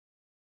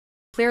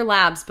Clear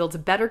Labs builds a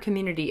better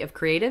community of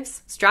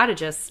creatives,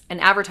 strategists, and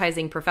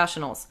advertising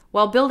professionals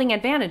while building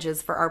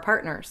advantages for our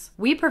partners.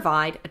 We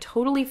provide a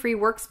totally free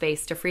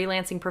workspace to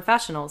freelancing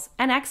professionals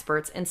and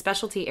experts in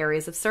specialty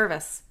areas of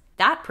service.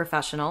 That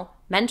professional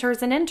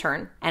mentors an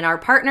intern, and our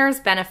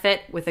partners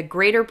benefit with a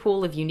greater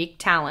pool of unique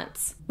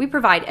talents. We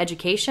provide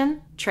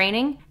education,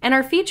 training, and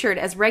are featured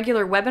as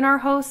regular webinar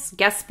hosts,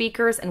 guest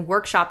speakers, and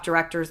workshop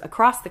directors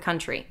across the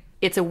country.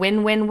 It's a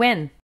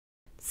win-win-win.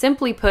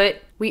 Simply put,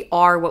 we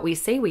are what we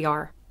say we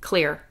are.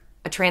 Clear,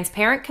 a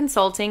transparent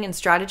consulting and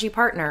strategy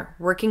partner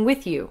working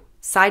with you,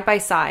 side by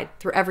side,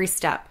 through every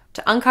step,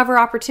 to uncover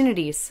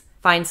opportunities,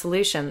 find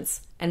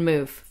solutions, and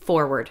move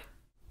forward.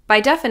 By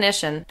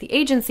definition, the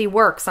agency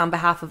works on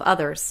behalf of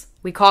others.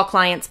 We call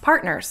clients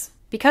partners,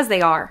 because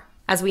they are.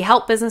 As we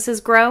help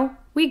businesses grow,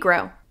 we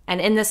grow. And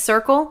in this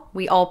circle,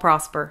 we all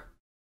prosper.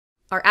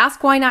 Our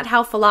Ask Why Not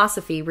How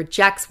philosophy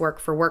rejects work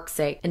for work's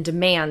sake and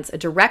demands a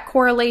direct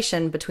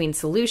correlation between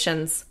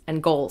solutions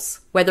and goals.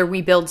 Whether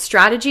we build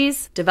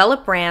strategies,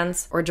 develop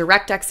brands, or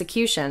direct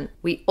execution,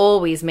 we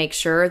always make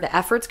sure the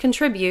efforts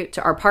contribute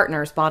to our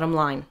partner's bottom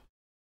line.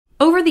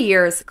 Over the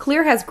years,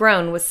 Clear has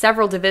grown with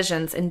several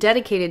divisions and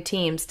dedicated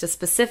teams to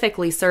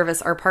specifically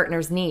service our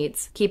partners'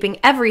 needs,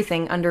 keeping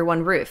everything under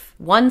one roof,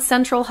 one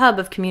central hub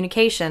of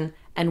communication,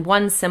 and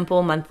one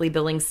simple monthly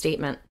billing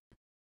statement.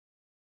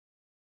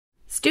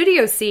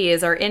 Studio C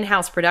is our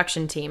in-house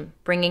production team,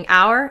 bringing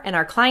our and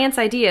our clients'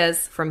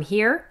 ideas from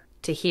here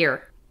to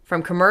here.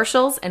 From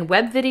commercials and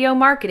web video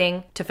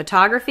marketing to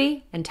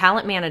photography and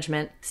talent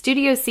management,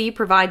 Studio C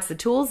provides the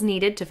tools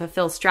needed to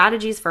fulfill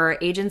strategies for our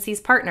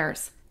agency's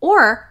partners,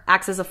 or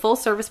acts as a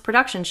full-service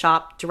production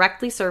shop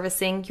directly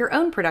servicing your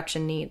own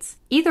production needs.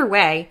 Either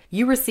way,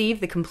 you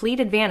receive the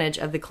complete advantage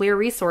of the Clear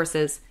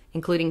resources,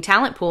 including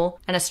talent pool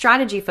and a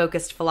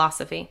strategy-focused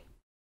philosophy.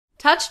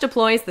 Touch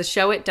deploys the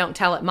show it, don't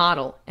tell it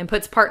model and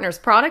puts partners'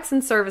 products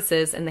and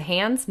services in the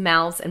hands,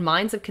 mouths, and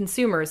minds of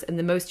consumers in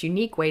the most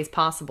unique ways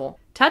possible.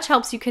 Touch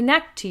helps you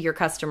connect to your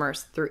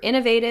customers through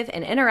innovative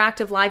and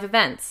interactive live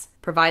events,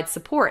 provides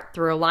support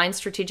through aligned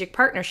strategic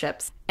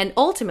partnerships, and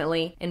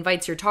ultimately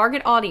invites your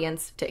target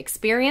audience to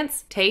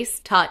experience,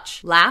 taste,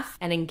 touch, laugh,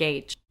 and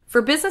engage.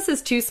 For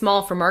businesses too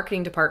small for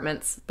marketing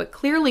departments, but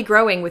clearly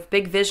growing with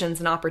big visions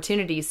and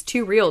opportunities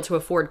too real to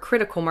afford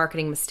critical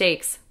marketing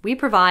mistakes, we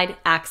provide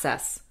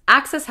Access.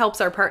 Access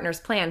helps our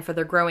partners plan for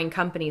their growing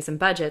companies and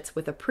budgets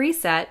with a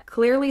preset,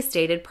 clearly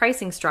stated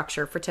pricing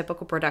structure for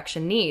typical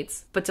production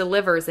needs, but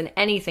delivers in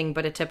anything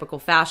but a typical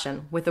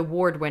fashion with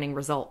award-winning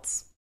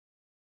results.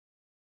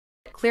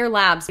 Clear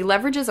Labs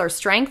leverages our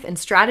strength in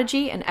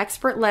strategy and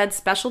expert-led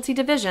specialty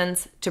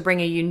divisions to bring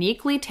a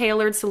uniquely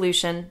tailored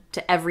solution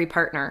to every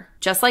partner.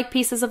 Just like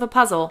pieces of a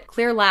puzzle,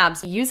 Clear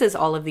Labs uses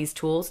all of these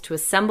tools to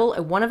assemble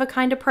a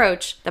one-of-a-kind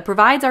approach that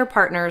provides our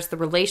partners the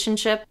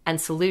relationship and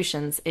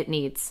solutions it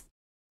needs.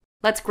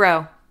 Let's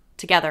grow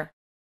together.